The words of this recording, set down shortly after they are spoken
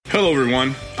Hello,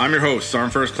 everyone. I'm your host,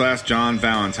 Sergeant First Class John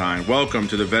Valentine. Welcome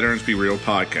to the Veterans Be Real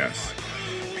podcast.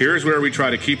 Here's where we try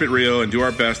to keep it real and do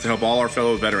our best to help all our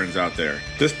fellow veterans out there.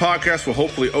 This podcast will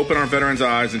hopefully open our veterans'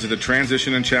 eyes into the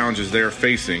transition and challenges they are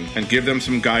facing and give them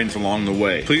some guidance along the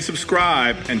way. Please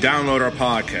subscribe and download our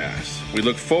podcast. We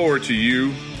look forward to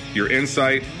you, your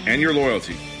insight, and your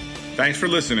loyalty. Thanks for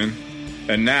listening.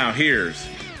 And now here's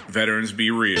Veterans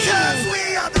Be Real. 'Cause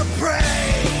we are the brave.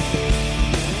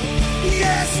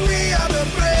 Yes, we are the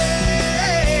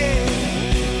brave.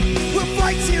 We'll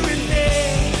fight to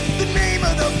rename the name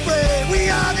of the brave. We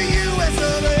are the U.S.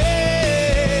 of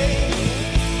A.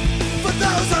 For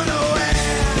those unaware,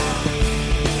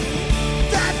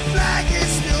 that flag is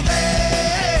still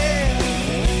there.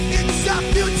 It's our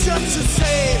future to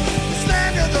save this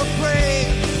land of the brave,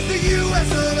 the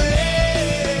U.S. of A.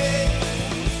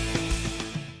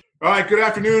 All right, good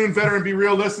afternoon, Veteran Be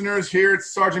Real listeners. Here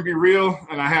it's Sergeant Be Real,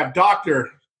 and I have Dr.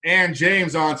 Ann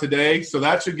James on today. So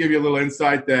that should give you a little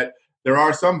insight that there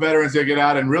are some veterans that get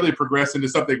out and really progress into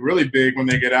something really big when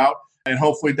they get out. And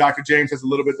hopefully Dr. James has a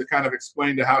little bit to kind of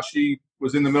explain to how she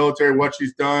was in the military, what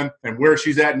she's done, and where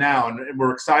she's at now. And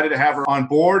we're excited to have her on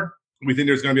board. We think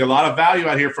there's going to be a lot of value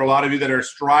out here for a lot of you that are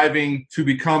striving to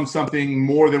become something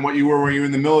more than what you were when you were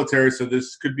in the military. So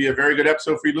this could be a very good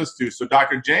episode for you to listen to. So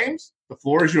Dr. James, the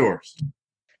floor is yours.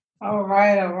 All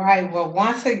right. Well,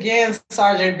 once again,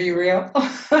 Sergeant Be Real,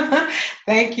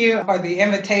 thank you for the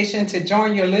invitation to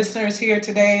join your listeners here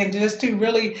today and just to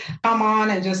really come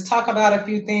on and just talk about a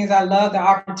few things. I love the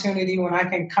opportunity when I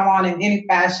can come on in any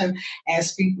fashion and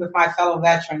speak with my fellow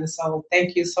veterans. So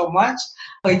thank you so much.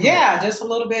 But yeah, just a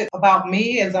little bit about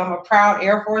me as I'm a proud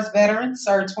Air Force veteran,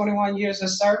 served 21 years of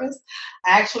service.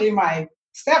 Actually, my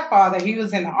stepfather, he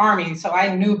was in the Army, so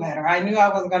I knew better. I knew I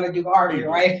wasn't going to do Army,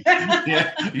 right?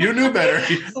 Yeah, you knew better.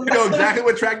 You know exactly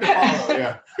what track to follow.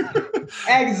 Yeah.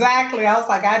 Exactly. I was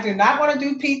like, I do not want to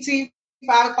do PT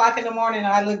 5 o'clock in the morning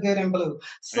and I look good in blue.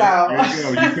 So there you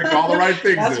go. You picked all the right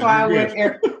things. That's why I went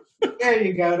there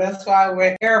you go. That's why I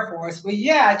went Air Force. But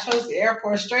yeah, I chose the Air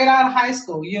Force straight out of high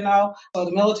school, So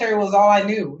the military was all I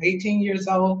knew. 18 years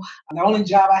old. The only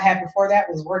job I had before that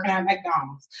was working at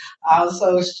McDonald's.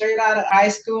 So straight out of high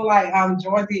school, I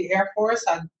joined the Air Force.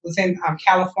 I was in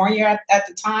California at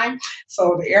the time.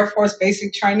 So the Air Force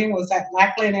basic training was at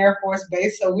Lackland Air Force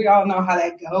Base. So we all know how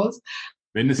that goes.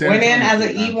 Went in as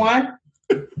an E1.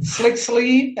 Slick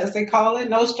sleeve, as they call it,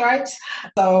 no stripes.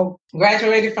 So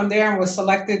graduated from there and was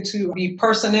selected to be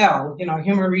personnel,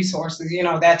 human resources,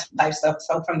 that type stuff.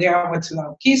 So from there, I went to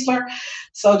Keesler.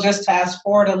 So just fast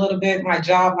forward a little bit, my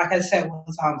job, like I said,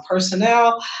 was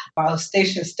personnel. I was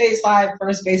stationed stateside.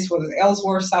 First base was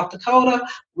Ellsworth, South Dakota,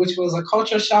 which was a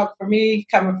culture shock for me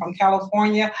coming from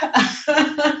California.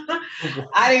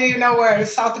 I didn't even know where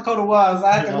South Dakota was.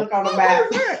 I had to look on the map.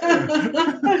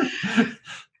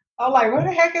 I'm like, where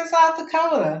the heck is South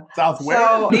Dakota? Southwest.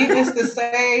 So needless to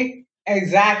say,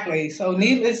 exactly. So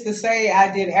needless to say,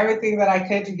 I did everything that I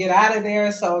could to get out of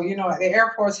there. So, the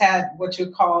Air Force had what you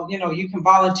call, you can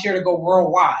volunteer to go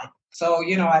worldwide. So,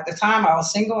 at the time I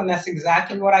was single and that's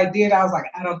exactly what I did. I was like,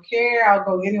 I don't care. I'll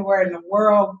go anywhere in the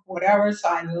world, whatever. So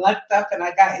I left up and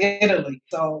I got Italy.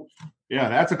 So yeah,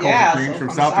 that's a culture change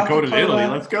from South Dakota to Italy.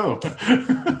 Let's go.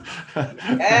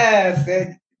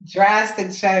 Yes.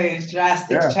 Drastic change.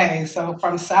 So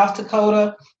from South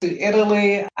Dakota to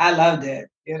Italy, I loved it.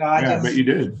 I bet you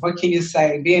did. What can you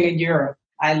say? Being in Europe,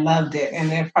 I loved it. And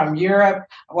then from Europe,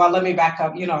 well, let me back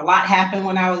up. A lot happened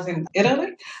when I was in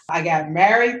Italy. I got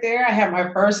married there. I had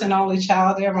my first and only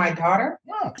child there, my daughter.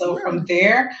 Oh, so from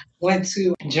there, went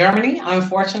to Germany.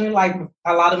 Unfortunately, like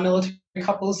a lot of military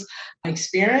couples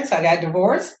experience, I got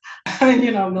divorced.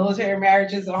 Military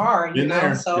marriages are hard,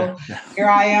 So here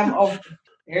I am.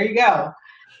 There you go.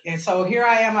 And so here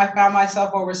I am. I found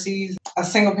myself overseas, a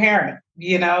single parent,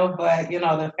 but,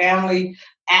 the family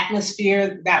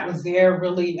atmosphere that was there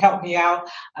really helped me out.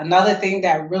 Another thing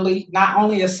that really, not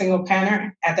only a single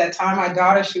parent, at that time, my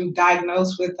daughter, she was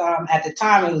diagnosed with, at the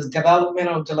time, it was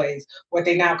developmental delays, what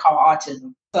they now call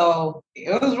autism. So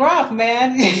it was rough,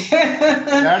 man.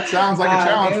 That sounds like a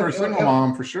challenge for a single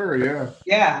mom, for sure.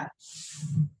 Yeah.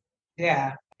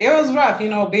 Yeah. It was rough,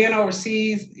 being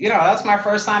overseas. That's my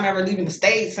first time ever leaving the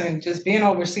States and just being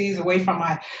overseas away from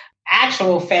my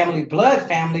actual family, blood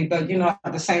family. But,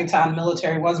 at the same time, the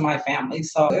military was my family.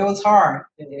 So it was hard.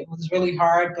 It was really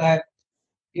hard. But,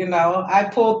 I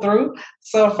pulled through.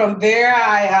 So from there,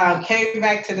 I came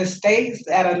back to the States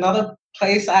at another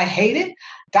place I hated,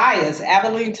 Dyess,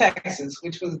 Abilene, Texas,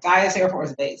 which was Dyess Air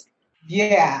Force Base.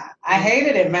 Yeah, I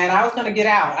hated it, man. I was going to get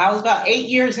out. I was about 8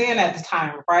 years in at the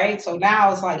time, right? So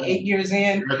now it's like 8 years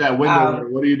in. You're at that window.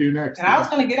 What do you do next? And I was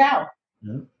going to get out.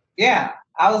 Yeah. Yeah.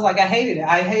 I was like, I hated it.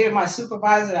 I hated my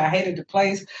supervisor. I hated the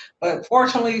place. But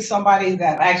fortunately, somebody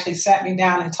that actually sat me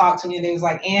down and talked to me, and they was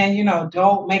like, Ann,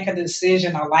 don't make a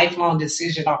decision, a lifelong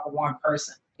decision off of one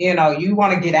person. You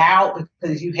want to get out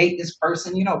because you hate this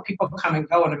person. People come and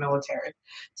go in the military.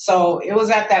 So it was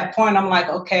at that point, I'm like,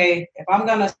 okay, if I'm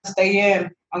going to stay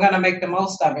in, I'm going to make the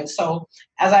most of it. So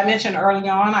as I mentioned early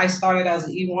on, I started as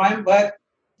an E1, but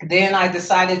then I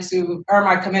decided to earn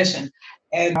my commission.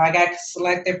 And I got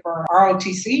selected for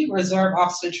ROTC, Reserve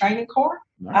Officer Training Corps.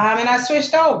 Nice. And I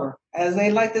switched over. As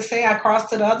they like to say, I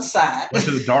crossed to the other side. Went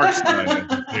to the dark side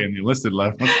and you enlisted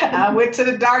left. I went to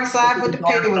the dark side, but the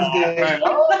pay was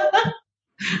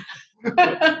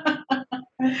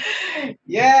good.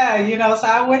 Yeah, so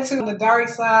I went to the dark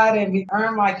side and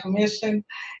earned my commission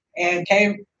and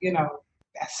came,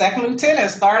 second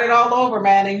lieutenant, started all over,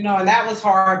 man. And that was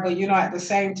hard, but at the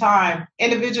same time,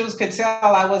 individuals could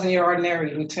tell I wasn't your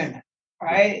ordinary lieutenant,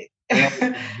 right?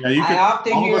 Yeah, you can. All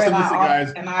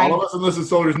of us enlisted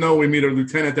soldiers know we meet a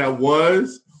lieutenant that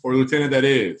was or a lieutenant that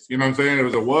is. You know what I'm saying? It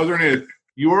was a was or an is.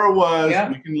 You were a was.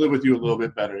 Yep. We can live with you a little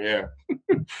bit better. Yeah.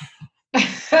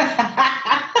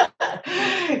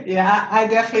 Yeah, I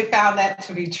definitely found that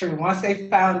to be true. Once they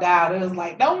found out, it was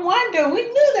like, no wonder, we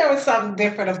knew there was something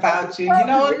different about you. You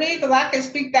know what I mean? Because I can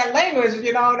speak that language,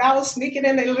 and I was sneaking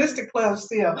in the enlisted club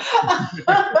still,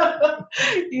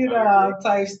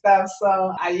 type stuff.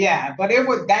 So, yeah, but it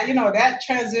was that, that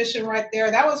transition right there,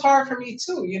 that was hard for me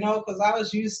too, because I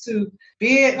was used to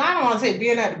being, I don't want to say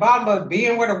being at the bottom, but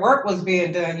being where the work was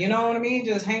being done. You know what I mean?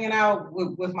 Just hanging out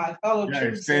with my fellow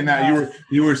troops. Saying that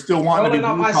you were still wanting to be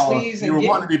blue collar. You were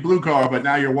wanting to be blue collar, but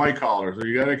now you're white collar. So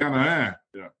you got to kind of,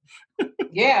 yeah.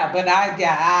 Yeah, but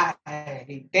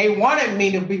they wanted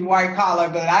me to be white collar,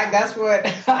 but that's what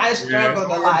I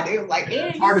struggled a lot. It was like,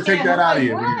 it's hard to take that out of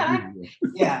you.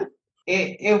 Yeah,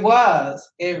 it was.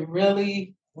 It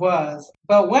really was.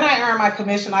 But when I earned my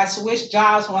commission, I switched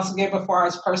jobs once again before I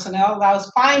was personnel. I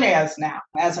was finance now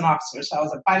as an officer. So I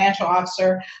was a financial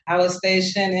officer. I was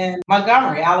stationed in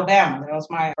Montgomery, Alabama. That was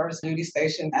my first duty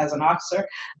station as an officer.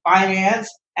 Finance.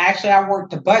 Actually, I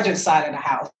worked the budget side of the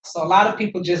house. So a lot of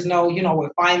people just know,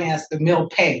 with finance, the mill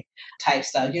pay type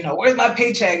stuff, where's my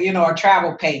paycheck, or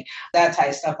travel pay, that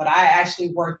type stuff. But I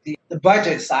actually worked the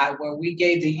budget side where we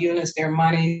gave the units their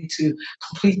money to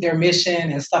complete their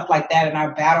mission and stuff like that. And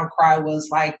our battle cry was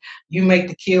like, you make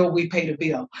the kill, we pay the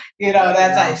bill,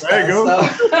 that type stuff. There you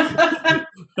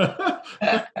go.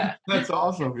 That's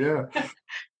awesome. Yeah.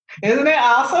 Isn't it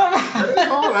awesome?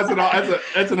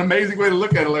 That's an amazing way to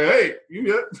look at it. Like, hey,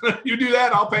 you do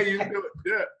that, I'll pay you to do it.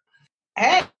 Yeah.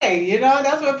 Hey,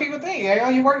 that's what people think.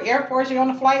 You work Air Force, you're on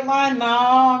the flight line. No,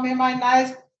 I'm in my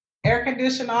nice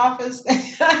air-conditioned office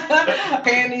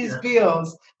paying these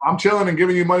bills. I'm chilling and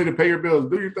giving you money to pay your bills.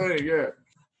 Do your thing, yeah.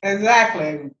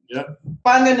 Exactly. Yep.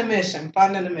 Funding the mission.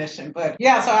 But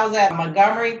yeah, so I was at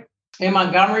Montgomery. In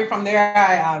Montgomery, from there,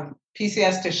 I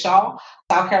PCS to Shaw,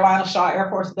 South Carolina, Shaw Air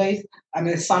Force Base. I'm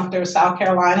in Sumter, South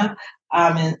Carolina,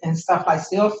 and stuff like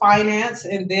still finance.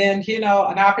 And then,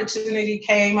 an opportunity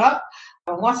came up.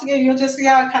 Once again, you'll just see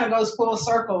how it kind of goes full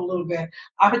circle a little bit.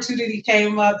 Opportunity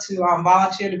came up to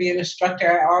volunteer to be an instructor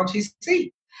at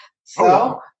ROTC.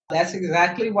 So That's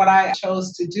exactly what I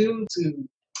chose to do, to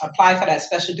apply for that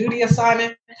special duty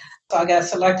assignment. So I got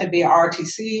selected to be an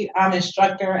ROTC. I'm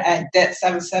instructor at DET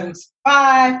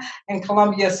 775 in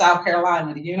Columbia, South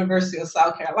Carolina, the University of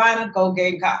South Carolina. Go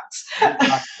Gamecocks.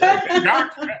 I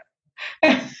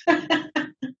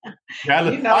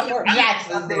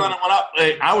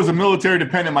was a military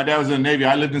dependent. My dad was in the Navy.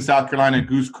 I lived in South Carolina in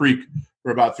Goose Creek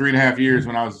for about 3.5 years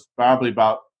when I was probably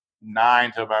about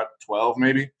 9 to about 12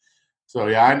 maybe. So,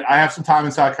 yeah, I have some time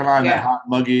in South Carolina, that hot,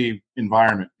 muggy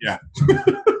environment. Yeah.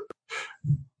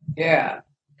 Yeah.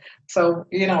 So,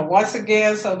 once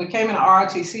again, became an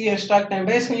ROTC instructor. And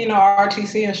basically,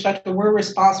 ROTC instructor, we're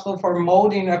responsible for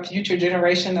molding a future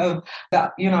generation of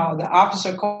the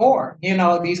officer corps.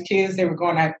 These kids, they were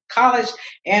going to college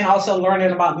and also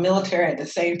learning about military at the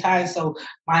same time. So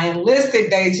my enlisted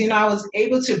days, I was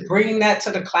able to bring that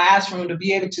to the classroom to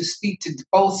be able to speak to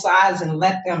both sides and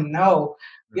let them know,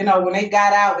 when they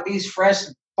got out with these fresh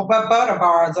butter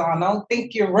bars on, don't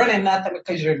think you're running nothing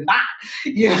because you're not,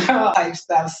 type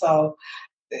stuff. So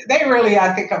they really,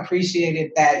 I think,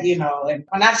 appreciated that, and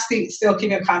I still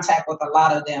keep in contact with a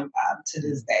lot of them to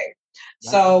this day.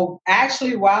 Nice. So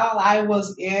actually, while I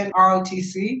was in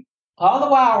ROTC, all the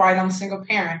while, right, I'm a single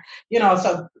parent,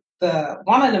 so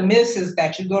one of the myths is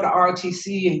that you go to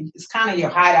ROTC and it's kind of your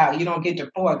hideout. You don't get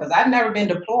deployed, because I've never been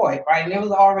deployed, right? And it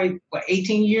was already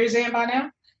 18 years in by now.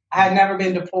 I had never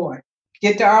been deployed.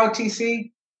 Get to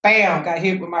ROTC, bam, got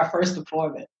hit with my first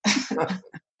deployment.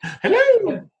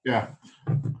 Hello. Yeah.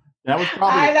 That was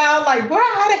probably. I know, like,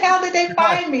 where? How the hell did they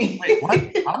find me? Wait, what?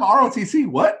 I'm ROTC.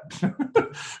 What?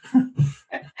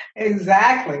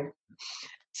 Exactly.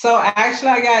 So actually,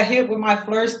 I got hit with my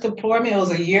first deployment. It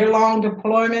was a year-long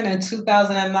deployment in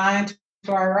 2009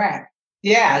 to Iraq.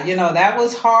 Yeah, that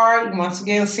was hard. Once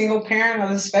again, single parent of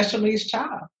a special needs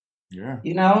child. Yeah.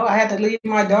 I had to leave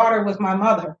my daughter with my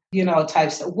mother,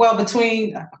 type stuff. Well,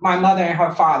 between my mother and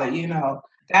her father,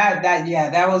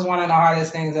 that was one of the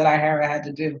hardest things that I ever had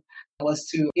to do, was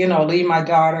to, leave my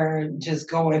daughter and just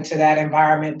go into that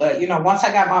environment. But, once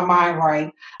I got my mind right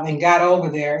and got over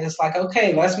there, it's like,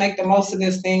 okay, let's make the most of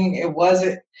this thing.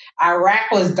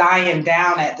 Iraq was dying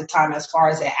down at the time as far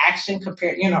as the action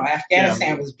compared,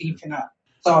 Afghanistan was beefing up.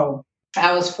 So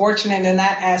I was fortunate in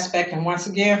that aspect. And once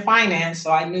again, finance.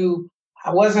 So I knew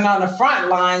I wasn't on the front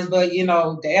lines, but,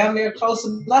 damn near close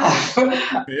enough.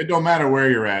 It don't matter where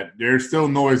you're at. There's still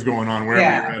noise going on wherever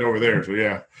you're at over there. So,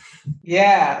 yeah.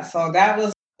 Yeah. So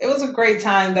it was a great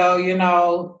time, though.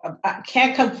 I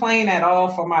can't complain at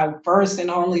all for my first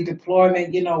and only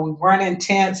deployment. We weren't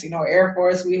intense, Air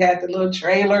Force, we had the little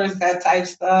trailers, that type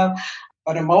stuff.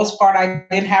 For the most part, I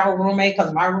didn't have a roommate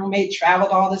because my roommate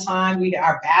traveled all the time.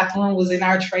 Our bathroom was in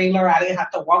our trailer. I didn't have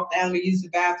to walk down to use the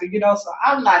bathroom, so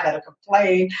I'm not going to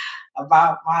complain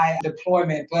about my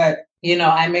deployment. But,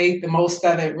 I made the most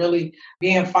of it. Really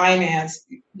being financed,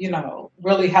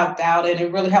 really helped out. And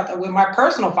it really helped out with my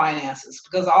personal finances,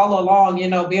 because all along,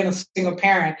 being a single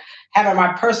parent, having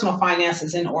my personal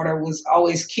finances in order was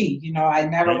always key. I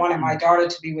never wanted my daughter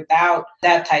to be without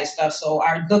that type stuff. So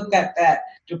I looked at that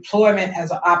deployment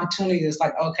as an opportunity. It's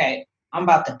like, okay, I'm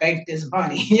about to bank this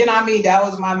money. That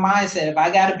was my mindset. If I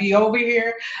got to be over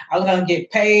here, I'm going to get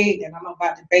paid, and I'm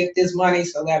about to bank this money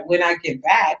so that when I get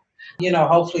back,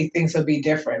 hopefully things will be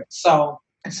different. So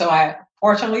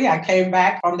fortunately, I came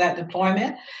back from that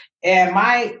deployment, and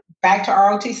back to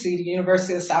ROTC, the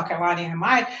University of South Carolina, and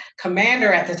my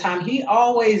commander at the time, he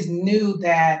always knew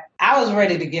that I was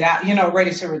ready to get out,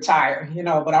 ready to retire,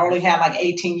 but I only had like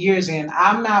 18 years in.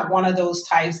 I'm not one of those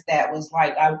types that was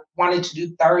like, I wanted to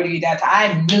do 30, that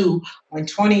I knew when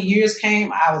 20 years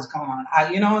came, I was gone.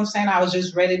 You know what I'm saying? I was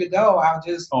just ready to go. I'm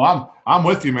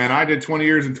with you, man. I did 20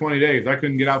 years in 20 days. I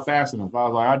couldn't get out fast enough. I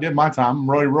was like, I did my time. I'm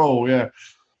ready to roll. Yeah.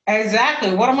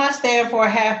 Exactly. What am I staying for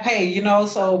half pay,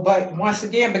 but once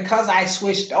again, because I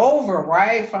switched over,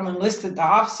 right, from enlisted to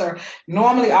officer,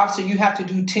 normally officer, you have to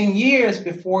do 10 years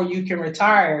before you can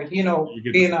retire, to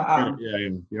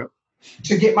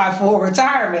get my full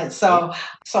retirement. So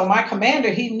my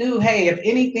commander, he knew, hey, if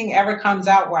anything ever comes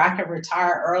out where I can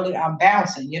retire early, I'm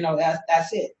bouncing,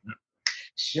 that's it. Yeah.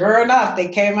 Sure enough, they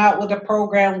came out with a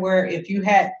program where if you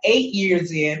had 8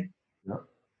 years in,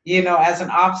 as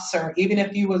an officer, even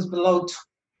if you was below,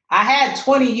 I had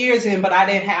 20 years in, but I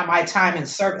didn't have my time in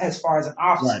service as far as an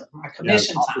officer, my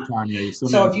commission time.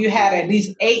 So if you had at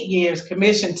least 8 years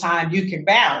commission time, you can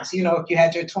bounce, if you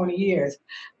had your 20 years.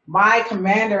 My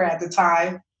commander at the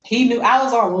time, he knew I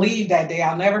was on leave that day.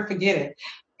 I'll never forget it.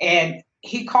 And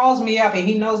he calls me up, and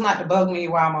he knows not to bug me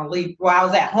while I'm on leave. Well, I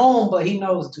was at home, but he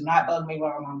knows do not bug me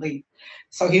while I'm on leave.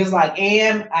 So he was like,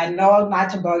 Ann, I know not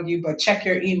to bug you, but check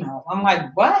your email. I'm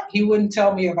like, what? He wouldn't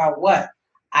tell me about what?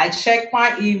 I checked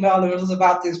my email, and it was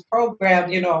about this program,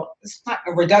 it's not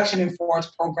a reduction in force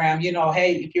program.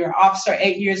 Hey, if you're an officer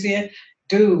 8 years in,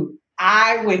 dude,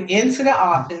 I went into the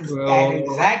office that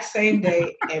exact same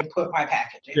day and put my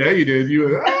package in. Yeah, you did. You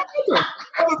were,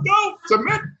 let's go,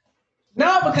 submit.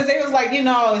 No, because it was like,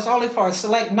 it's only for a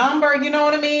select number, you know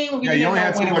what I mean? Yeah, you only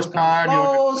had so much time.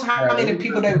 How many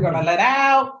people they were going to let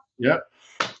out. Yep.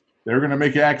 They were going to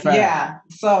make you act fat. Yeah.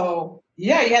 So,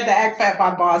 you had to act fat.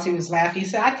 My boss, he was laughing. He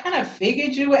said, I kind of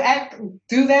figured you would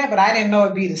do that, but I didn't know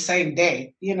it'd be the same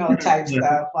day, type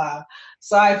stuff.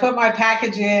 So I put my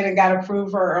package in and got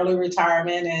approved for early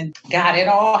retirement. And God, it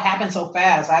all happened so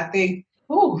fast. I think,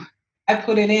 I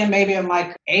put it in maybe in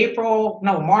like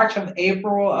March of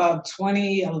April of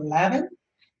 2011.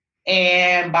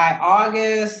 And by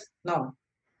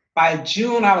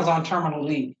June, I was on terminal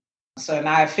leave. So, and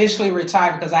I officially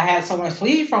retired because I had so much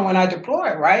leave from when I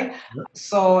deployed, right? Yep.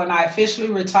 So, and I officially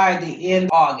retired the end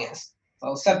of August.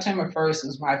 So September 1st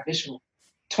was my official,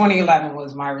 2011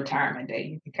 was my retirement day.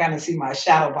 You can kind of see my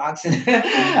shadow boxing,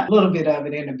 a little bit of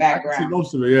it in the background. I see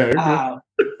most of it, yeah.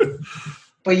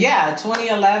 But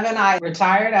 2011, I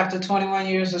retired after 21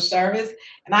 years of service.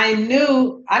 And I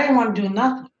knew I didn't want to do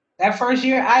nothing. that first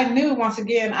year, I knew once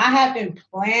again, I had been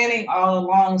planning all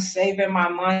along, saving my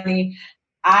money.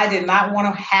 I did not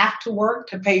want to have to work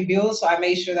to pay bills, so I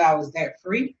made sure that I was debt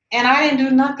free. And I didn't do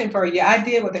nothing for a year. I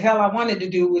did what the hell I wanted to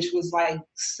do, which was like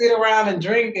sit around and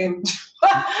drink and,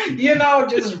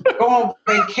 just go on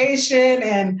vacation.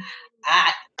 And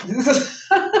I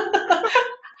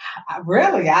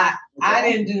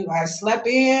slept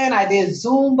in, I did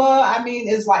Zumba. I mean,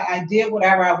 it's like I did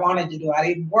whatever I wanted to do. I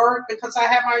didn't work because I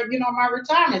had my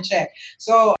retirement check.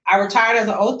 So I retired as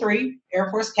an 03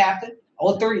 Air Force captain,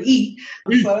 03E.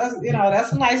 So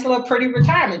that's a nice little pretty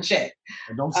retirement check.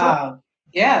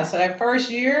 Yeah, so that first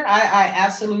year, I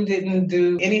absolutely didn't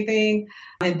do anything.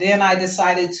 And then I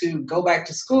decided to go back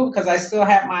to school because I still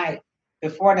had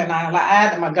before then, I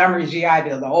had the Montgomery GI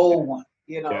Bill, the old one.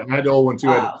 Yeah, I had the old one too.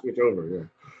 I had to switch over. Yeah.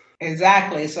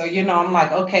 Exactly. So, I'm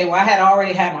like, okay, well, I had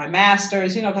already had my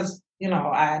master's, because,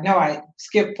 I know I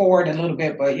skipped forward a little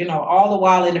bit, but, all the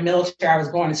while in the military, I was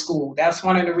going to school. That's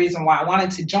one of the reasons why I wanted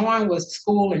to join was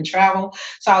school and travel.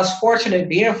 So I was fortunate to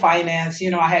be in finance.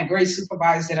 I had great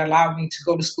supervisors that allowed me to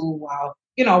go to school while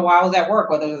I was at work,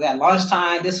 whether it was at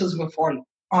lunchtime. This was before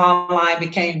online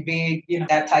became big,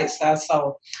 that type stuff.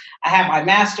 So I had my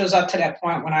master's up to that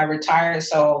point when I retired.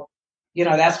 So,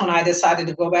 that's when I decided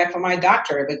to go back for my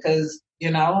doctorate because,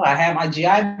 I had my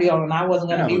GI Bill and I wasn't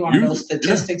going to be one of those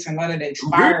statistics and let it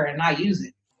expire and not use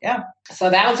it. Yeah. So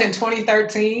that was in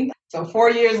 2013. So 4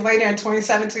 years later in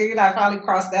 2017, I finally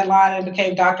crossed that line and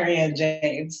became Dr. Ann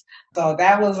James. So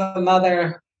that was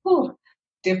another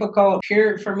difficult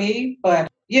period for me. But,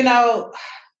 if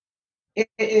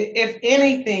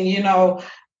anything,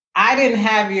 I didn't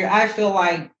have I feel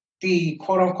like the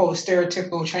quote unquote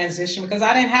stereotypical transition because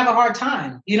I didn't have a hard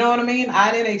time. You know what I mean?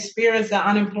 I didn't experience the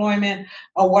unemployment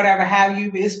or whatever have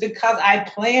you. It's because I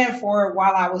planned for it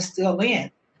while I was still in.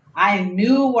 I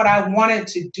knew what I wanted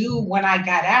to do when I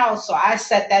got out. So I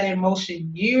set that in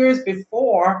motion years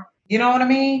before, you know what I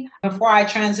mean? Before I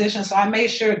transitioned. So I made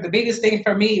sure the biggest thing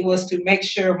for me was to make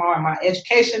sure my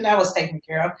education that was taken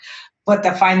care of. But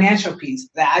the financial piece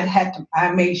that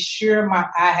I made sure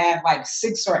I had like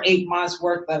 6 or 8 months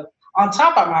worth of, on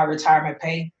top of my retirement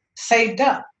pay, saved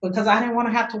up because I didn't want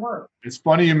to have to work. It's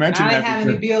funny you mentioned that. I didn't have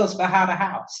any bills behind the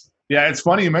house. Yeah, it's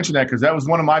funny you mentioned that because that was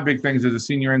one of my big things as a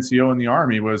senior NCO in the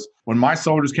Army was when my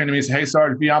soldiers came to me and said, hey,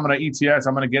 Sergeant B, I'm going to ETS,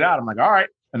 I'm going to get out. I'm like, all right.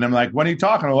 And I'm like, when are you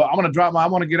talking? Well, I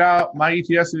want to get out. My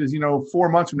ETS is, 4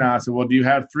 months from now. I said, well, do you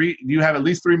have at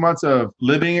least 3 months of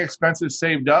living expenses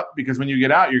saved up? Because when you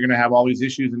get out, you're going to have all these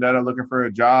issues and that looking for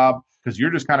a job because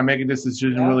you're just kind of making this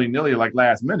decision willy-nilly, like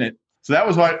last minute. So that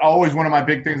was always one of my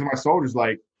big things with my soldiers,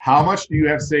 like, how much do you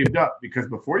have saved up? Because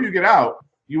before you get out,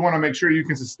 you want to make sure you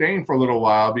can sustain for a little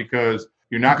while because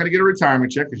you're not going to get a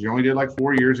retirement check because you only did like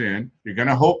 4 years in. You're going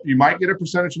to hope you might get a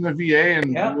percentage from the VA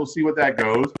and we'll see what that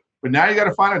goes. But now you got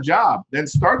to find a job, then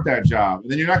start that job. And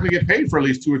then you're not going to get paid for at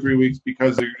least 2 or 3 weeks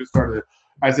because you just started it.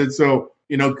 I said, so,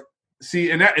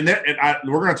 see, and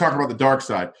we're going to talk about the dark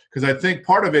side because I think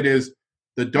part of it is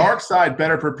the dark side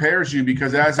better prepares you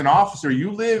because as an officer, you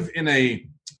live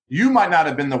you might not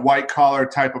have been the white collar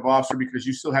type of officer because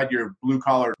you still had your blue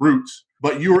collar roots,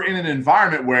 but you were in an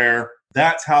environment where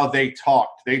that's how they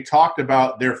talked. They talked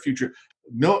about their future.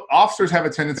 Officers have a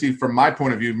tendency, from my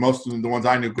point of view, most of the ones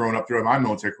I knew growing up throughout my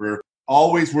military career,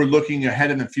 always were looking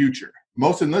ahead in the future.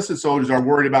 Most enlisted soldiers are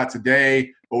worried about today,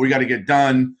 what we got to get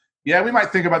done. Yeah, we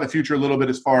might think about the future a little bit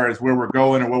as far as where we're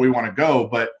going or where we want to go,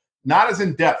 but not as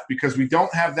in depth because we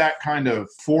don't have that kind of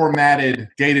formatted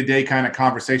day-to-day kind of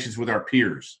conversations with our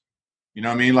peers. You know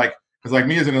what I mean? Because like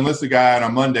me as an enlisted guy on a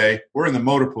Monday, we're in the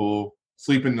motor pool,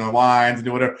 sleeping in the lines and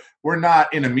do whatever. We're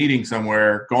not in a meeting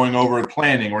somewhere going over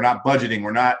planning. We're not budgeting.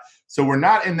 We're not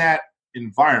in that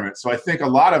environment. So I think a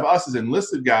lot of us as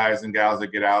enlisted guys and gals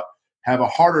that get out have a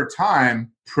harder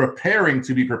time preparing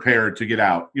to be prepared to get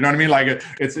out. You know what I mean? Like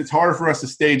it's harder for us to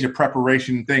stage a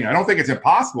preparation thing. I don't think it's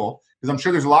impossible because I'm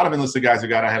sure there's a lot of enlisted guys who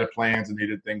got ahead of plans and they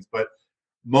did things, but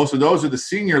most of those are the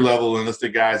senior level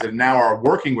enlisted guys that now are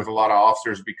working with a lot of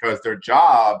officers because their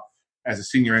job as a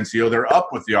senior NCO, they're up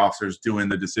with the officers doing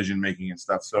the decision making and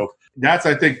stuff. So that's,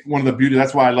 I think, one of the beauty.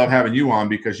 That's why I love having you on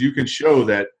because you can show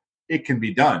that it can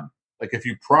be done. Like if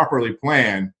you properly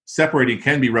plan, separating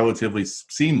can be relatively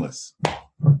seamless.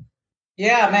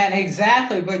 Yeah, man,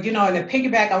 exactly. But, and to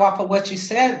piggyback off of what you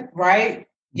said, right?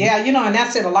 Yeah, and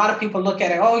that's it. A lot of people look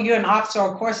at it. Oh, you're an officer.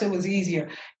 Of course it was easier.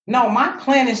 No, my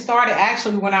planning started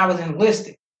actually when I was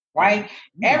enlisted. Right?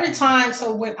 Every time,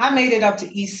 so when I made it up to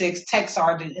E6 tech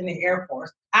sergeant in the Air Force,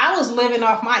 I was living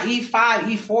off my E5,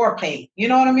 E4 pay. You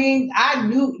know what I mean? I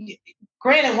knew,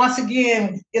 granted, once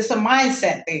again, it's a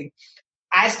mindset thing.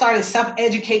 I started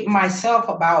self-educating myself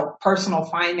about personal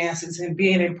finances and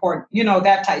being important,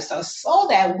 that type of stuff. So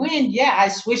that when, I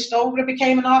switched over to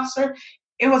became an officer,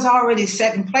 it was already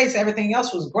set in place. Everything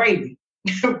else was gravy,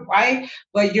 right?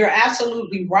 But you're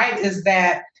absolutely right is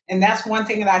that, and that's one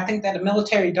thing that I think that the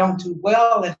military don't do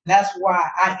well, and that's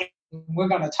why we're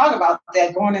going to talk about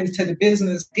that going into the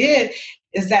business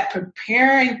is that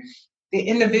preparing the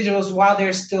individuals while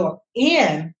they're still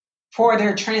in for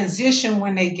their transition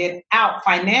when they get out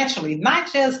financially, not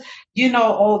just,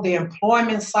 the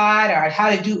employment side or how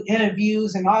to do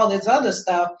interviews and all this other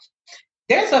stuff.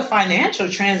 There's a financial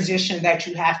transition that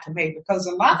you have to make because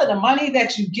a lot of the money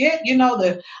that you get,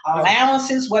 the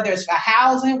allowances, whether it's for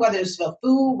housing, whether it's for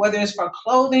food, whether it's for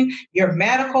clothing, your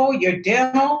medical, your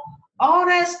dental, all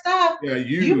that stuff,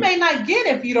 you may not get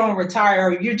if you don't retire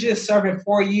or you're just serving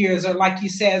 4 years or like you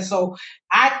said. So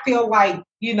I feel like,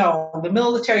 the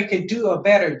military could do a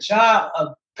better job of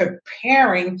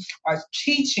preparing or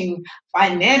teaching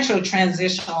financial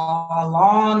transition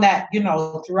along that,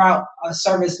 throughout a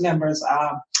service member's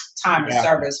time of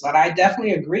service. But I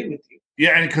definitely agree with you.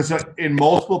 Yeah, and because in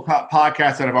multiple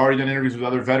podcasts that I've already done interviews with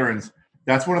other veterans,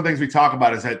 that's one of the things we talk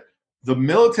about is that the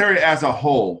military as a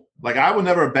whole, like I will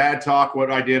never bad talk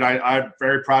what I did. I'm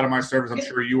very proud of my service. I'm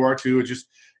sure you are too. It's just,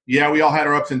 we all had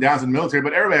our ups and downs in the military,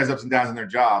 but everybody has ups and downs in their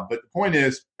job. But the point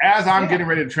is, as I'm getting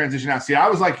ready to transition out, I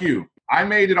was like you. I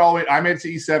made it to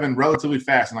E7 relatively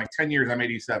fast. In like 10 years, I made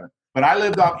E7. But I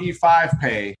lived off E5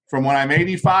 pay from when I made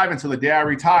E5 until the day I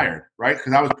retired, right?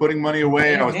 Because I was putting money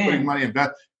away. I was putting money in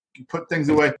put things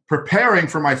away, preparing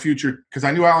for my future because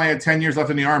I knew I only had 10 years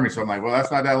left in the Army. So I'm like, well,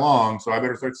 that's not that long, so I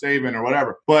better start saving or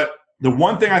whatever. But the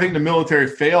one thing I think the military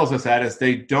fails us at is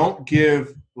they don't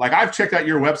give – like I've checked out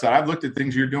your website. I've looked at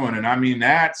things you're doing, and I mean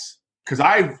that's – because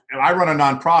I run a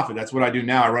nonprofit. That's what I do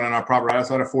now. I run a nonprofit right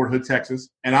outside of Fort Hood, Texas.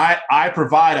 And I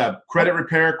provide a credit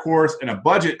repair course and a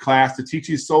budget class to teach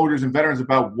these soldiers and veterans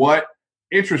about what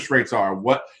interest rates are,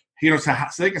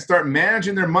 so they can start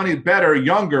managing their money better,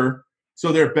 younger,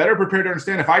 so they're better prepared to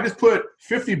understand. If I just put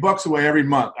 $50 away every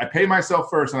month, I pay myself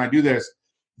first and I do this,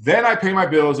 then I pay my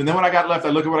bills. And then when I got left, I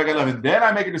look at what I got left. And then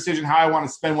I make a decision how I want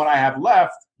to spend what I have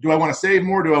left. Do I want to save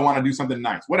more? Do I want to do something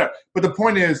nice? Whatever. But the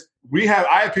point is,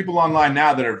 I have people online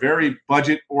now that are very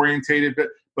budget orientated,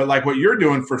 but like what you're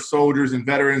doing for soldiers and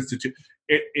veterans,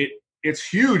 it's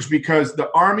huge because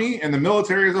the Army and the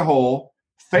military as a whole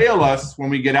fail us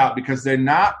when we get out because they're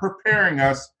not preparing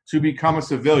us to become a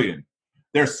civilian.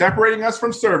 They're separating us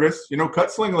from service,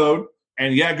 cut sling load,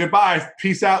 and goodbye,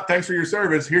 peace out, thanks for your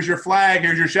service. Here's your flag,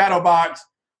 here's your shadow box,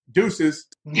 deuces.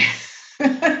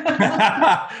 and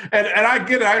I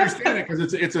get it, I understand it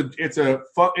because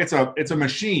it's a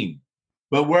machine.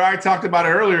 But where I talked about it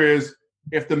earlier is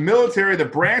if the military, the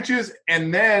branches,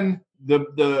 and then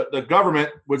the government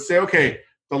would say, okay,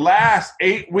 the last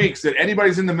 8 weeks that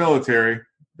anybody's in the military,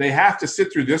 they have to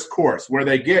sit through this course where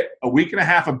they get a week and a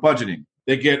half of budgeting.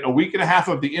 They get a week and a half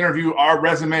of the interview, our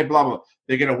resume, blah, blah.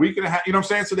 They get a week and a half, you know what I'm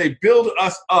saying? So they build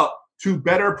us up to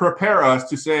better prepare us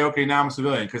to say, okay, now I'm a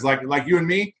civilian. Because like you and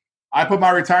me, I put my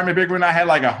retirement big when I had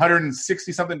like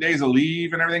 160-something days of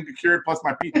leave and everything secured, plus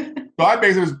my P. So I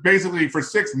basically for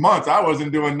 6 months, I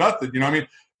wasn't doing nothing, you know what I mean?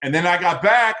 And then I got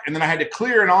back, and then I had to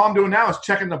clear, and all I'm doing now is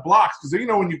checking the blocks. Because,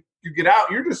 when you get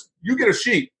out, you get a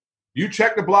sheet. You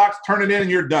check the blocks, turn it in, and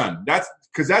you're done. That's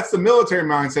the military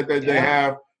mindset that they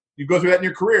have. You go through that in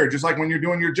your career, just like when you're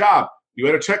doing your job. You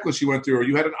had a checklist you went through, or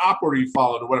you had an op order you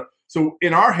followed, or whatever. So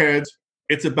in our heads,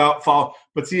 it's about follow.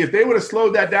 But see, if they would have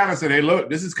slowed that down and said, hey, look,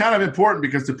 this is kind of important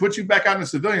because to put you back out in the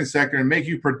civilian sector and make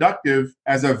you productive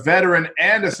as a veteran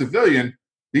and a civilian,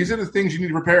 these are the things you need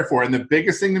to prepare for. And the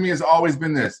biggest thing to me has always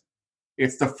been this.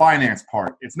 It's the finance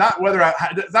part. It's not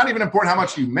it's not even important how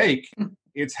much you make.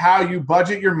 It's how you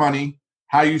budget your money,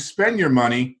 how you spend your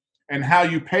money, and how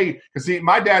you pay. Because see,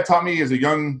 my dad taught me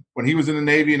when he was in the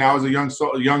Navy and I was a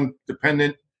young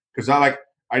dependent. Because my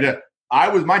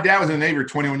dad was in the Navy for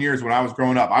 21 years when I was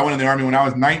growing up. I went in the Army when I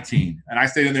was 19, and I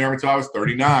stayed in the Army until I was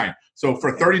 39. So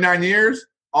for 39 years,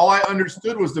 all I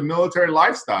understood was the military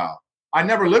lifestyle. I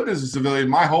never lived as a civilian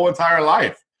my whole entire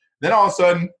life. Then all of a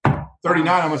sudden, 39,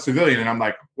 I'm a civilian, and I'm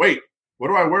like, wait, what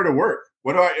do I wear to work?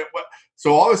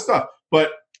 So all this stuff.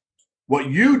 But what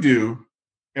you do,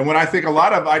 and what I think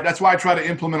that's why I try to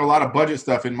implement a lot of budget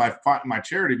stuff in my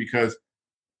charity, because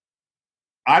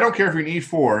I don't care if you're an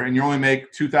E4 and you only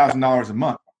make $2,000 a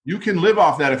month. You can live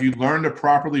off that if you learn to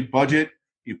properly budget.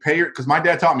 You pay because my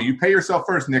dad taught me, you pay yourself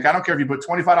first, Nick. I don't care if you put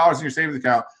 $25 in your savings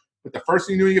account, but the first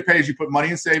thing you do when you get paid is you put money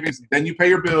in savings, then you pay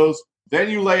your bills, then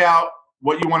you lay out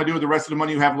what you want to do with the rest of the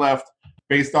money you have left.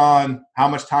 based on how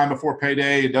much time before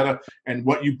payday, and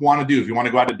what you want to do. If you want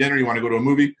to go out to dinner, you want to go to a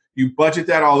movie, you budget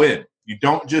that all in. You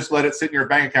don't just let it sit in your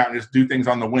bank account and just do things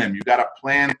on the whim. You got to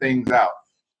plan things out.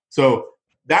 So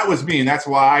that was me, and that's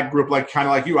why I grew up kind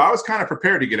of like you. I was kind of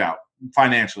prepared to get out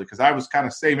financially because I was kind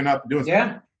of saving up and doing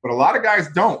stuff. But a lot of guys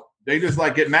don't. They just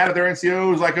get mad at their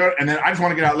NCOs, and then I just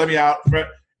want to get out, let me out.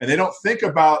 And they don't think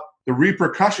about the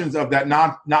repercussions of that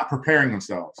not preparing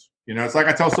themselves. It's like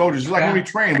I tell soldiers, just like when we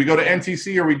train, we go to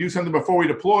NTC or we do something before we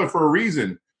deploy for a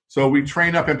reason. So we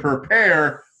train up and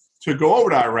prepare to go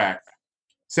over to Iraq.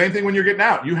 Same thing when you're getting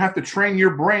out. You have to train your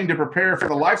brain to prepare for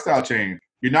the lifestyle change.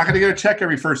 You're not going to get a check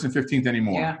every 1st and 15th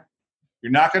anymore. Yeah.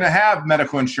 You're not going to have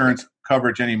medical insurance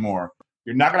coverage anymore.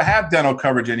 You're not going to have dental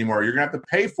coverage anymore. You're going to have to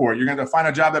pay for it. You're going to have to find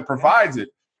a job that provides it.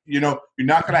 You're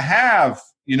not going to have,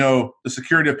 the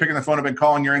security of picking the phone up and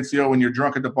calling your NCO when you're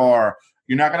drunk at the bar.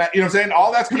 You're not going to, what I'm saying?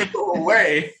 All that's going to go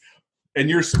away and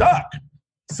you're stuck.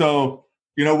 So,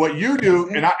 what you do,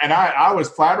 and I was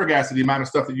flabbergasted the amount of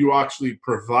stuff that you actually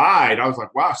provide. I was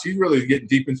like, wow, she's really getting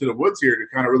deep into the woods here to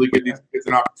kind of really get these kids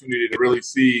an opportunity to really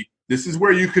see this is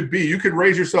where you could be. You could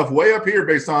raise yourself way up here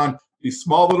based on these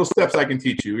small little steps I can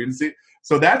teach you. And see,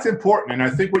 so that's important. And I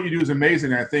think what you do is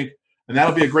amazing. And I think, and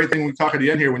that'll be a great thing when we talk at the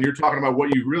end here when you're talking about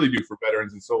what you really do for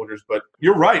veterans and soldiers. But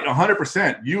you're right,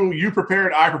 100%. You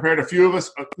prepared, I prepared. A few of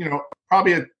us,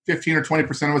 probably 15 or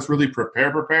 20% of us really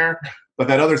prepare. But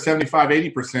that other 75,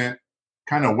 80%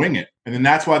 kind of wing it. And then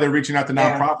that's why they're reaching out to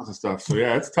nonprofits and stuff. So,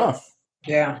 it's tough.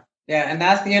 Yeah. Yeah. And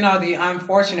that's, the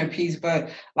unfortunate piece.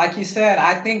 But like you said,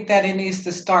 I think that it needs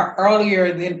to start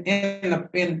earlier than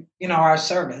in our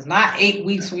service, not 8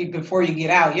 weeks before you get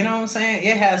out. You know what I'm saying?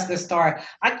 It has to start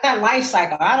like that life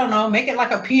cycle. I don't know, make it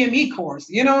like a PME course.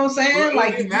 You know what I'm saying?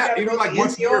 Well, like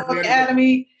once a year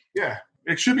Academy. Yeah.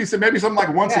 It should be maybe something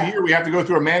like once a year we have to go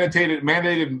through a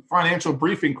mandated financial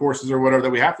briefing courses or whatever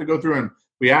that we have to go through and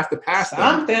we have to pass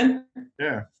something.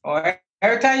 Yeah. Or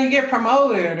every time you get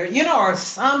promoted or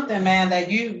something, man, that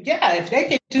if they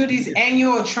can do these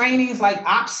annual trainings like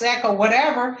OPSEC or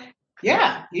whatever,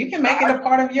 you can make it a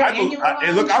part of your annual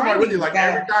look, I'm right with you. Like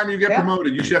every time you get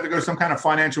promoted, you should have to go to some kind of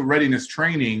financial readiness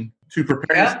training to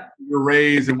prepare your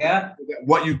raise and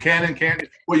what you can and can't,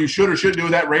 what you should or shouldn't do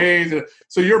with that raise.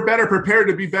 So you're better prepared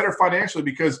to be better financially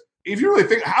because if you really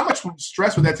think, how much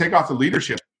stress would that take off the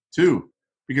leadership too?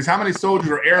 Because how many soldiers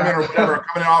or airmen or whatever are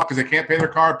coming off because they can't pay their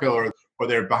car bill or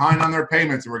they're behind on their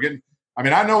payments and we're getting – I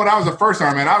mean, I know when I was a first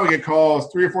sergeant, I would get calls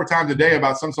 3 or 4 times a day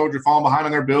about some soldier falling behind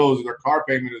on their bills or their car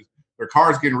payment is their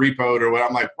car's getting repoed or what.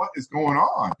 I'm like, what is going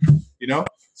on?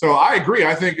 So I agree.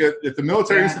 I think if the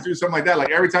military used to do something like that,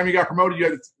 like every time you got promoted,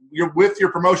 you're with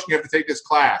your promotion, you have to take this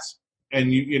class,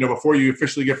 and before you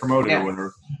officially get promoted or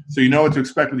whatever, so you know what to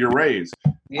expect with your raise.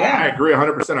 Yeah, I agree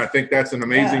 100%. I think that's an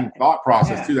amazing thought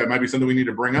process too. That might be something we need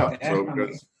to bring up. So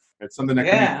because it's something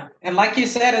that and like you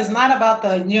said, it's not about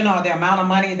the the amount of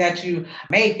money that you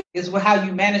make. It's how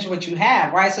you manage what you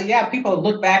have, right? So people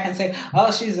look back and say,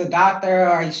 "Oh, she's a doctor,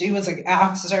 or she was an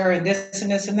officer, and this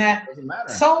and this and that." Doesn't matter.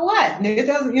 So what? It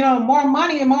doesn't. More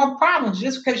money and more problems.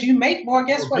 Just because you make more,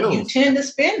 guess what? Bills. You tend to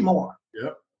spend more.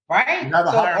 Yep. Right? You have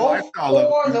a higher lifestyle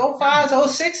level. 04s, 05s,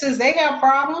 06s, they got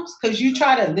problems because you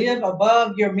try to live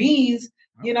above your means.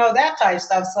 That type of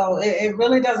stuff. So it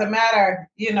really doesn't matter,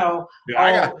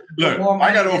 I got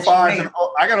 05s and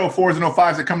I got 04s and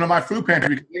 05s that come to my food pantry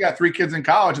because they got 3 kids in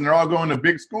college and they're all going to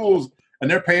big schools and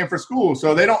they're paying for school.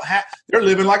 So they're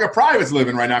living like a private's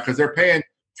living right now because they're paying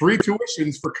 3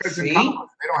 tuitions for kids in college.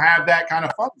 They don't have that kind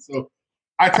of fun. So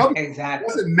I tell you, it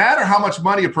doesn't matter how much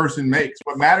money a person makes.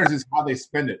 What matters is how they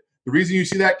spend it. The reason you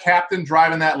see that captain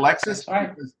driving that Lexus is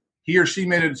because he or she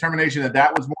made a determination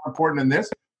that was more important than this.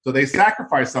 So they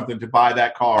sacrifice something to buy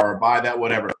that car or buy that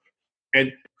whatever.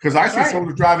 And because I see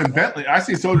soldiers driving Bentley, I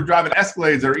see soldiers driving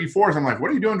Escalades or E4s. I'm like, what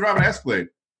are you doing driving Escalade?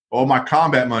 Oh, my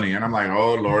combat money. And I'm like,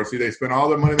 oh, Lord, see, they spent all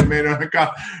the money they made on the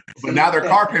car. But now their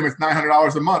car payment's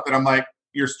 $900 a month. And I'm like,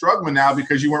 you're struggling now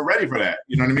because you weren't ready for that.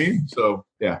 You know what I mean? So,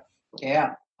 yeah.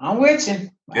 Yeah, I'm with you.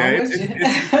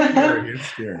 It's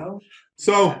scary.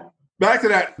 So back to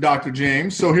that, Dr.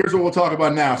 James. So here's what we'll talk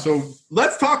about now. So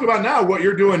let's talk about now what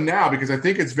you're doing now, because I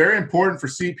think it's very important for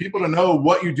people to know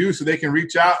what you do so they can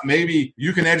reach out. Maybe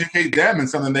you can educate them in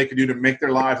something they can do to make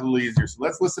their lives a little easier. So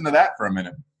let's listen to that for a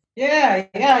minute. Yeah.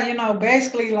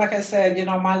 Basically, like I said,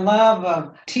 my love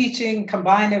of teaching,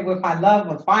 combined it with my love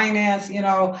of finance,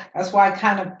 that's why I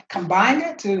kind of combined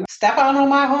it to step out on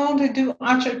my own to do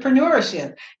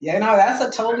entrepreneurship. That's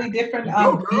a totally different You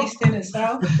go, girl. beast in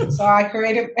itself. So I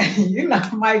created,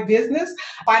 my business,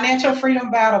 Financial Freedom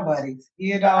Battle Buddies.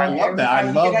 I love that. I Every time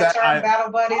you love hear that that. term,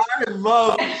 Battle Buddies. I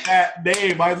love that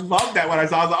name. I love that when I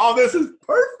saw it. I was like, oh, this is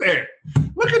perfect.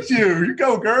 Look at you. You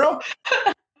go, girl.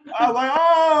 I was like,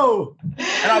 oh.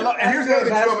 And here's the other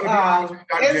thing, too, I'm gonna be honest with you,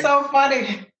 Dr. It's James. so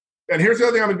funny. And here's the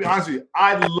other thing, I'm going to be honest with you.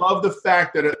 I love the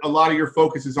fact that a lot of your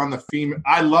focus is on the female.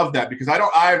 I love that because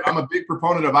I'm a big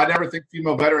proponent of, I never think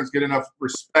female veterans get enough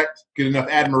respect, get enough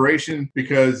admiration,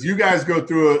 because you guys go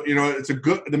through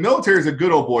the military is a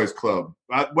good old boys club.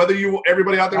 Whether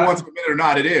everybody out there wants to admit it or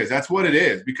not, it is. That's what it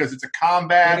is, because it's a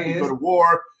combat, you go to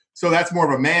war. So that's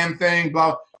more of a man thing,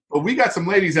 blah. But we got some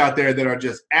ladies out there that are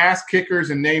just ass kickers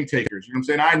and name takers. You know what I'm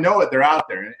saying? I know it. They're out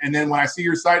there. And then when I see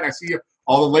your site and I see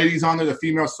all the ladies on there, the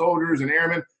female soldiers and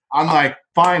airmen, I'm like,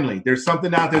 finally, there's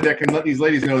something out there that can let these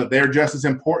ladies know that they're just as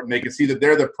important. They can see that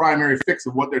they're the primary fix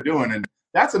of what they're doing. And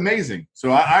that's amazing.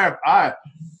 So I'm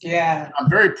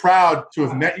very proud to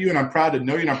have met you, and I'm proud to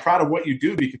know you, and I'm proud of what you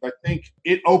do, because I think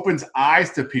it opens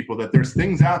eyes to people that there's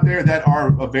things out there that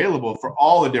are available for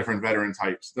all the different veteran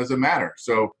types. Doesn't matter.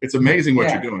 So it's amazing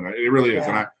what you're doing. It really is.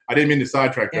 And I didn't mean to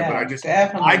sidetrack that, but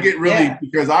I get really,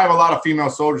 because I have a lot of female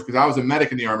soldiers, because I was a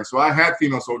medic in the Army. So I had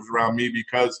female soldiers around me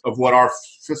because of what our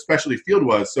specialty field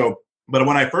was. So, but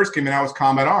when I first came in, I was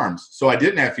combat arms. So I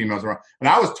didn't have females around. And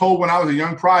I was told when I was a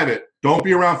young private, don't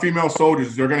be around female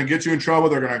soldiers. They're going to get you in trouble.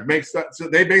 They're going to make stuff. So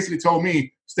they basically told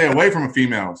me, stay away from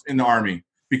females in the Army,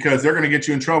 because they're going to get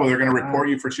you in trouble. They're going to report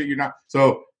you for shit you're not.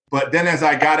 So, but then as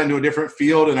I got into a different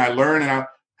field and I learned,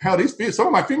 some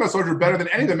of my female soldiers are better than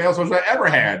any of the male soldiers I ever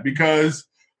had, because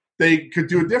they could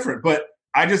do it different. But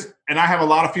I have a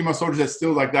lot of female soldiers that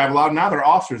still, like, I have a lot, now they're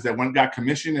officers that got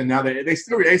commissioned, and now they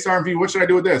still read ASRMV. What should I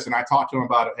do with this? And I talk to them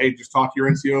about it. Hey, just talk to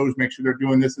your NCOs, make sure they're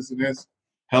doing this, and this.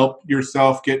 Help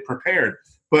yourself get prepared.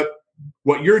 But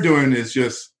what you're doing is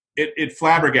just, it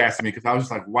flabbergasted me, because I was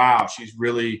just like, wow, she's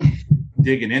really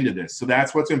digging into this. So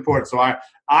that's what's important. So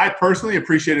I personally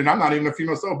appreciate it. I'm not even a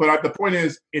female soldier, but the point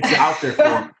is, it's out there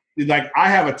for me. Like, I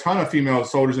have a ton of female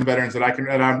soldiers and veterans that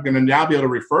I'm going to now be able to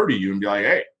refer to you and be like,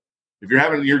 hey, if you're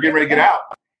getting ready to get out,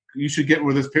 you should get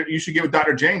with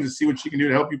Dr. James and see what she can do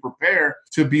to help you prepare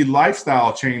to be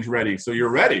lifestyle change ready, so you're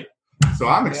ready. So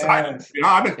I'm excited.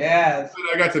 I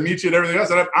got to meet you and everything else.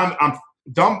 And I'm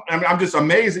dumb. I'm just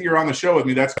amazed that you're on the show with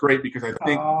me. That's great, because I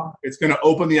think it's going to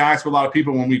open the eyes for a lot of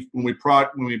people when we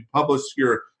publish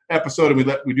your episode,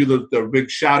 and we do the big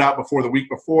shout out before the week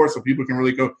before, so people can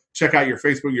really go check out your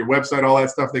Facebook, your website, all that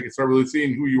stuff. They can start really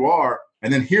seeing who you are,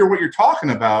 and then hear what you're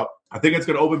talking about. I think it's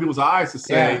going to open people's eyes to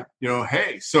say,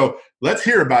 hey, so let's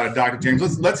hear about it, Dr.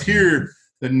 James. Let's hear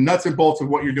the nuts and bolts of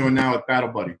what you're doing now with Battle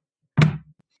Buddy.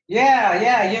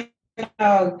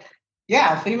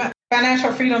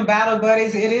 Financial Freedom Battle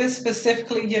Buddies. It is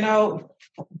specifically,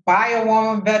 by a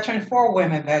woman veteran for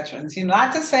women veterans.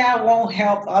 Not to say I won't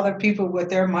help other people with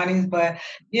their monies, but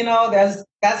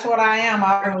that's what I am.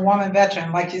 I'm a woman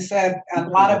veteran. Like you said, a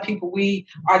lot of people, we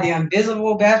are the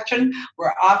invisible veteran.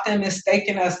 We're often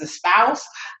mistaken as the spouse,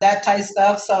 that type of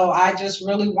stuff. So I just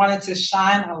really wanted to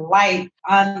shine a light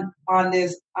on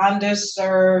this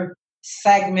underserved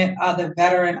segment of the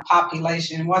veteran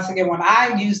population. Once again, when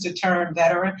I use the term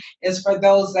veteran, it's for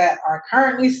those that are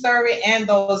currently serving and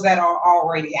those that are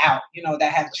already out,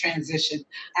 that have transitioned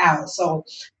out. So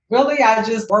really, I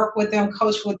just work with them,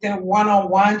 coach with them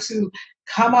one-on-one to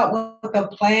come up with a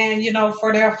plan,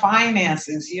 for their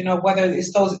finances, whether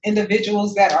it's those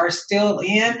individuals that are still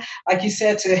in, like you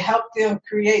said, to help them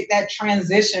create that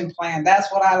transition plan.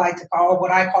 That's what I like to call,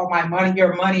 what I call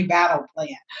your money battle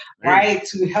plan, right?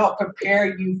 To help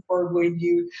prepare you for when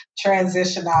you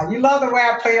transition out. You love the way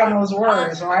I play on those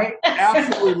words, right?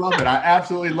 Absolutely love it. I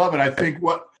absolutely love it. I think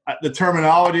the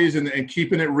terminologies and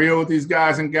keeping it real with these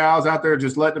guys and gals out there,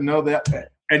 just let them know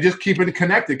that. And just keeping it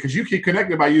connected, because you keep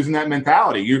connected by using that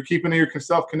mentality. You're keeping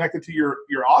yourself connected to your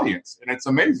audience, and it's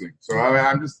amazing. So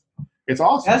it's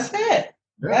awesome. That's it.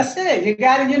 Yeah. That's it. You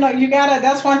gotta.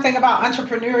 That's one thing about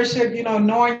entrepreneurship.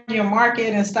 Knowing your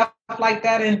market and stuff like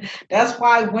that, and that's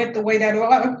why it went the way that it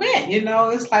went.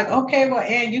 It's like, okay, well,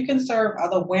 and you can serve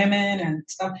other women and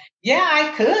stuff. Yeah,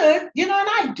 I could. And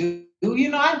I do.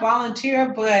 I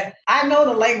volunteer, but I know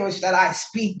the language that I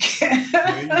speak, and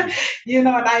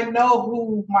I know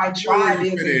who my tribe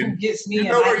is and who gets me, and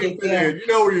I get them. You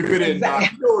know where you fit in, Doc.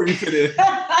 You know where you fit in.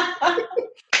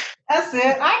 That's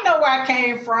it. I know where I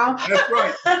came from. That's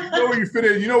right. You know where you fit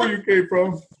in. You know where you came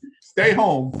from. stay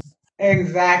home.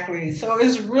 Exactly. So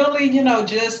it's really,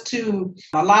 just to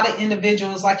a lot of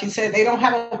individuals, like you said, they don't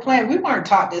have a plan. We weren't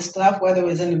taught this stuff, whether it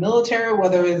was in the military,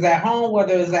 whether it was at home,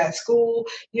 whether it was at school,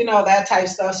 that type of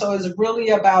stuff. So it's really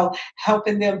about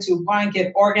helping them to, one,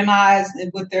 get organized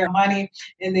with their money,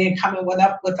 and then coming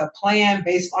up with a plan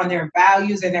based on their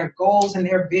values and their goals and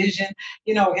their vision,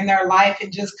 in their life,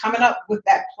 and just coming up with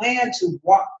that plan to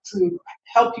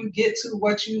help you get to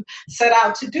what you set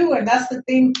out to do. And that's the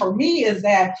thing for me, is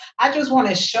that I just want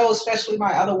to show, especially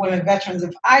my other women veterans,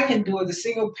 if I can do it, the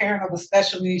single parent of a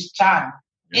special needs child,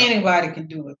 anybody can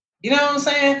do it. You know what I'm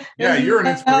saying? Yeah, you're an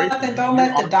inspiration. Don't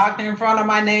let the doctor in front of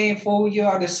my name fool you,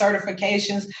 or the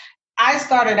certifications. I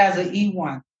started as an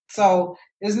E1. So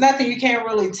there's nothing you can't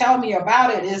really tell me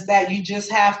about it, is that you just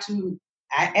have to,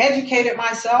 I educated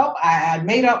myself. I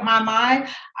made up my mind.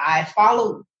 I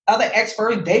followed other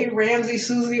experts, Dave Ramsey,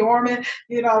 Susie Orman,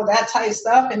 that type of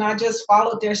stuff. And I just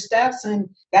followed their steps. And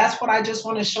that's what I just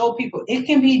want to show people. It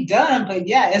can be done, but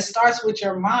it starts with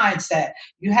your mindset.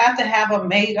 You have to have a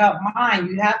made up mind.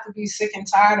 You have to be sick and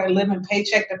tired of living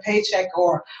paycheck to paycheck,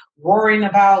 or worrying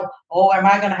about, am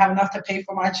I going to have enough to pay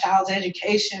for my child's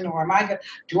education? Or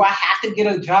do I have to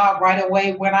get a job right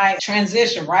away when I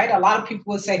transition, right? A lot of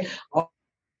people would say,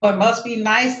 it must be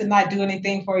nice to not do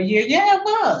anything for a year. Yeah, it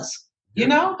was.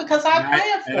 Because I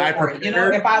planned for it.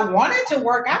 If I wanted to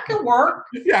work, I could work.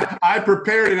 Yeah, I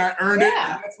prepared and I earned it.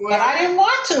 But I didn't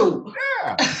want to.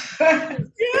 Yeah.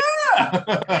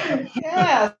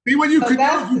 Yeah. See what you could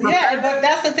do. But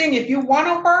that's the thing. If you want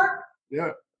to work,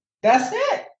 that's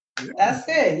it. Yeah. That's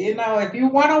it. If you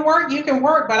want to work, you can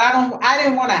work. But I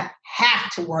didn't want to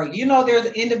have to work. There's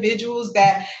individuals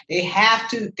that they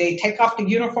take off the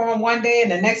uniform one day and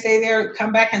the next day they're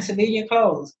come back in civilian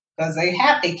clothes. Because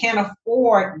they can't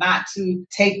afford not to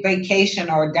take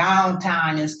vacation or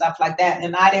downtime and stuff like that.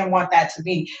 And I didn't want that to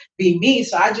be me.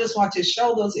 So I just want to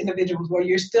show those individuals where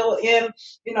you're still in,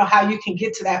 how you can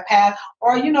get to that path.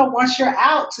 Or, once you're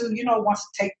out to,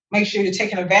 make sure you're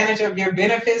taking advantage of your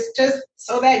benefits, just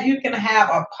so that you can have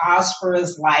a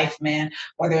prosperous life, man.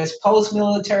 Whether it's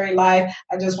post-military life,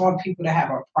 I just want people to have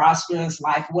a prosperous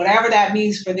life, whatever that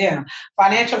means for them.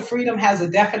 Financial freedom has a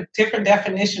different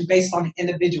definition based on the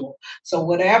individual. So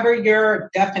whatever your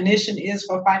definition is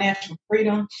for financial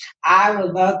freedom, I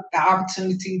would love the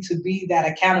opportunity to be that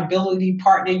accountability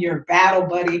partner, your battle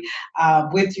buddy,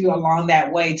 with you along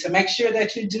that way, to make sure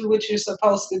that you do what you're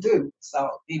supposed to do. So,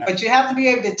 but you have to be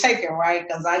able to take it, right?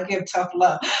 Because I give tough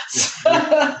love.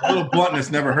 A little bluntness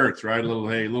never hurts, right? A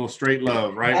little straight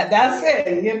love, right? That's it,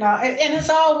 and it's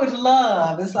all with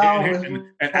love. It's all with love.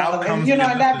 And out comes and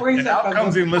that brings up out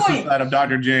comes the enlisted side of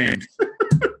Dr. James.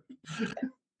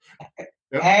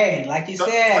 Hey, like you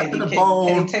said, you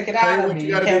can't take it out of me.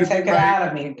 You can't take it out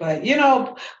of me. But,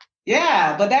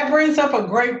 but that brings up a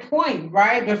great point,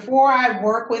 right? Before I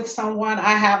work with someone,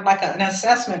 I have like an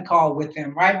assessment call with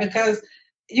them, right? Because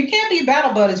you can't be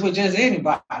battle buddies with just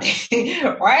anybody,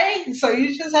 right? So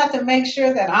you just have to make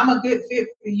sure that I'm a good fit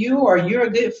for you, or you're a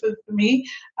good fit for me.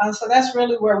 So that's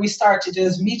really where we start to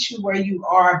just meet you where you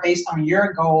are based on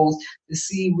your goals, to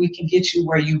see if we can get you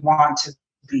where you want to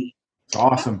be.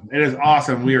 Awesome. It is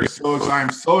awesome. We are so excited.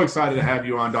 I'm so excited to have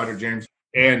you on, Dr. James.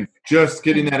 And just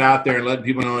getting that out there and letting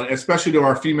people know, especially to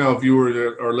our female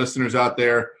viewers or listeners out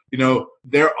there,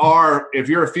 if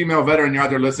you're a female veteran, you're out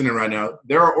there listening right now,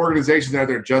 there are organizations out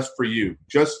there just for you,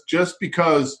 just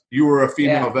because you were a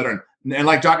female veteran. And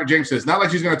like Dr. James says, not like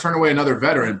she's going to turn away another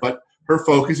veteran, but her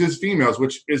focus is females,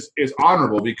 which is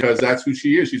honorable, because that's who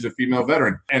she is. She's a female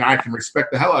veteran. And I can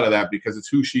respect the hell out of that, because it's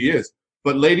who she is.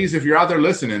 But ladies, if you're out there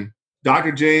listening,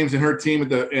 Dr. James and her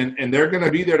team, and they're going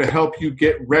to be there to help you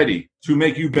get ready, to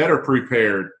make you better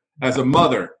prepared as a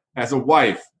mother, as a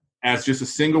wife, as just a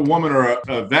single woman, or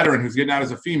a veteran who's getting out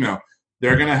as a female.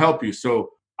 They're going to help you.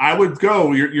 So I would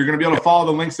go. You're going to be able to follow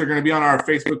the links. They're going to be on our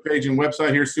Facebook page and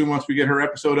website here soon once we get her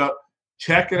episode up.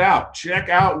 Check it out. Check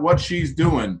out what she's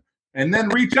doing. And then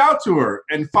reach out to her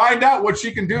and find out what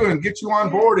she can do and get you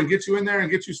on board and get you in there and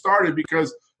get you started.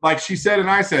 Because like she said and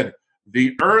I said,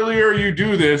 the earlier you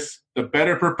do this, the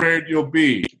better prepared you'll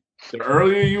be. The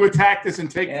earlier you attack this and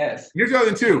take Here's the other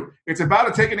thing, too. It's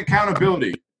about taking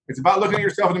accountability. It's about looking at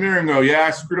yourself in the mirror and go, yeah,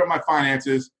 I screwed up my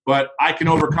finances, but I can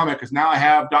overcome it because now I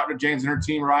have Dr. James and her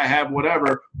team, or I have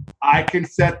whatever. I can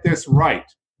set this right.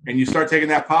 And you start taking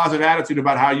that positive attitude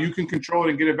about how you can control it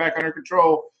and get it back under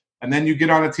control. And then you get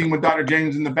on a team with Dr.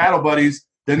 James and the battle buddies.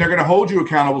 Then they're going to hold you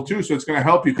accountable, too. So it's going to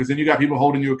help you, because then you got people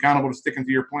holding you accountable to sticking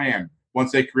to your plan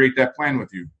once they create that plan with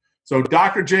you. So,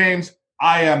 Dr. James,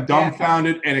 I am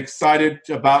dumbfounded and excited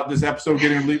about this episode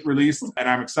getting released, and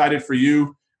I'm excited for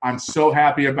you. I'm so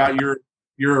happy about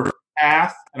your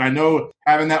path. And I know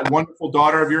having that wonderful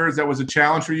daughter of yours that was a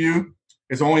challenge for you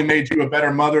has only made you a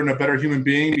better mother and a better human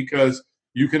being, because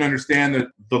you can understand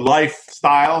the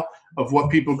lifestyle of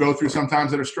what people go through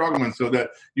sometimes that are struggling, so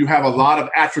that you have a lot of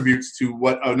attributes to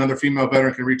what another female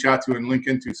veteran can reach out to and link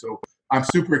into. So I'm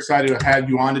super excited to have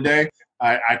you on today.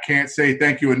 I can't say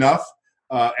thank you enough.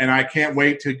 And I can't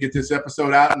wait to get this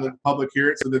episode out and let the public hear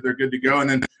it so that they're good to go. And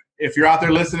then if you're out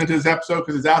there listening to this episode,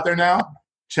 because it's out there now,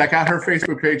 check out her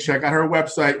Facebook page, check out her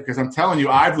website, because I'm telling you,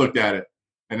 I've looked at it.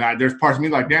 And there's parts of me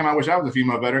like, damn, I wish I was a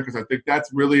female veteran, because I think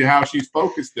that's really how she's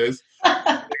focused this.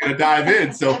 They're going to dive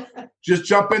in. So just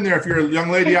jump in there if you're a young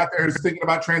lady out there who's thinking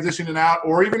about transitioning out,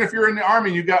 or even if you're in the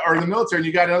Army or in the military and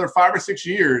you got another 5 or 6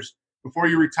 years before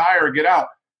you retire or get out.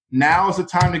 Now is the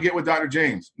time to get with Dr.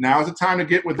 James. Now is the time to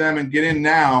get with them and get in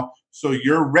now, so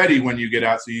you're ready when you get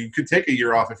out. So you could take a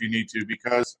year off if you need to,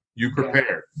 because you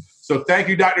prepared. Yeah. So thank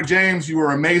you, Dr. James. You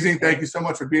were amazing. Thank you so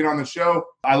much for being on the show.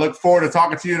 I look forward to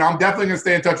talking to you, and I'm definitely going to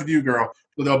stay in touch with you, girl.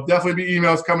 So there'll definitely be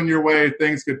emails coming your way.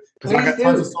 Things could, because I got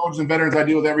tons of soldiers and veterans I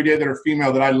deal with every day that are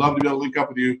female that I'd love to be able to link up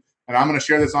with you. And I'm going to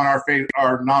share this on our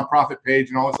nonprofit page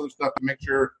and all this other stuff to make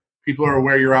sure people are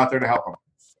aware you're out there to help them.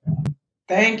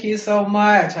 Thank you so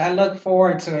much. I look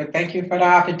forward to it. Thank you for the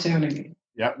opportunity.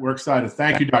 Yeah, we're excited.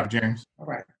 Thank you, Dr. James. All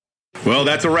right. Well,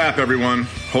 that's a wrap, everyone.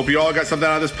 Hope you all got something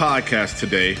out of this podcast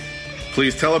today.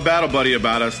 Please tell a battle buddy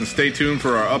about us and stay tuned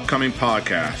for our upcoming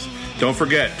podcast. Don't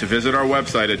forget to visit our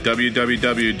website at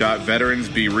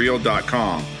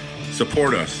www.veteransbereal.com.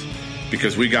 Support us,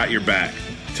 because we got your back.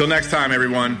 Till next time,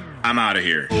 everyone, I'm out of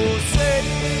here.